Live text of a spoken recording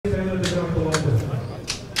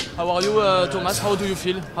How are you, Thomas? How do you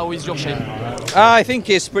feel? How is your shape? I think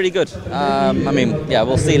it's pretty good. I mean, yeah,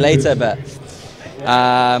 we'll see later, but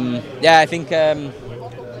yeah, I think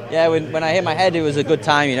yeah, when I hit my head, it was a good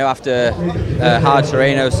time, you know, after hard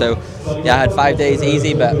Torino. So yeah, I had 5 days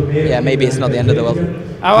easy, but yeah, maybe it's not the end of the world.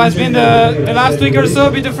 How has been the last week or so?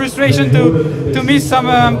 A bit of frustration to miss some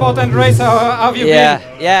important race. How have you been?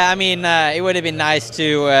 Yeah. I mean, it would have been nice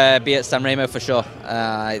to be at San Remo for sure.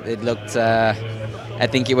 It looked. I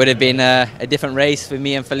think it would have been a different race for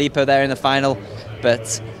me and Filippo there in the final,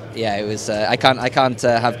 but yeah, it was. I can't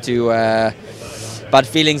have too bad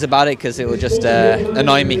feelings about it because it will just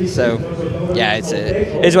annoy me. So yeah, it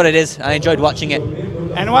is what it is. I enjoyed watching it.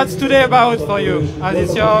 And what's today about for you?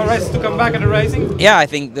 Is your race to come back in the racing? Yeah, I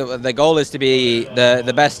think the goal is to be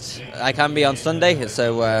the best I can be on Sunday.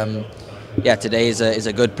 So yeah, today is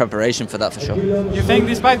a good preparation for that for sure. You think,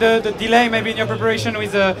 despite the delay maybe in your preparation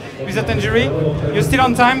with that injury, you're still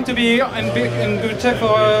on time to be in good shape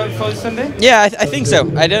for Sunday? Yeah, I think so.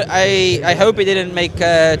 I hope it didn't make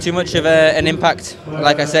too much of an impact.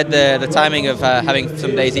 Like I said, the timing of having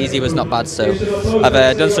some days easy was not bad. So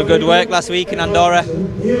I've done some good work last week in Andorra.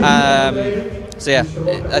 So yeah,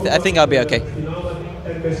 I think I'll be okay.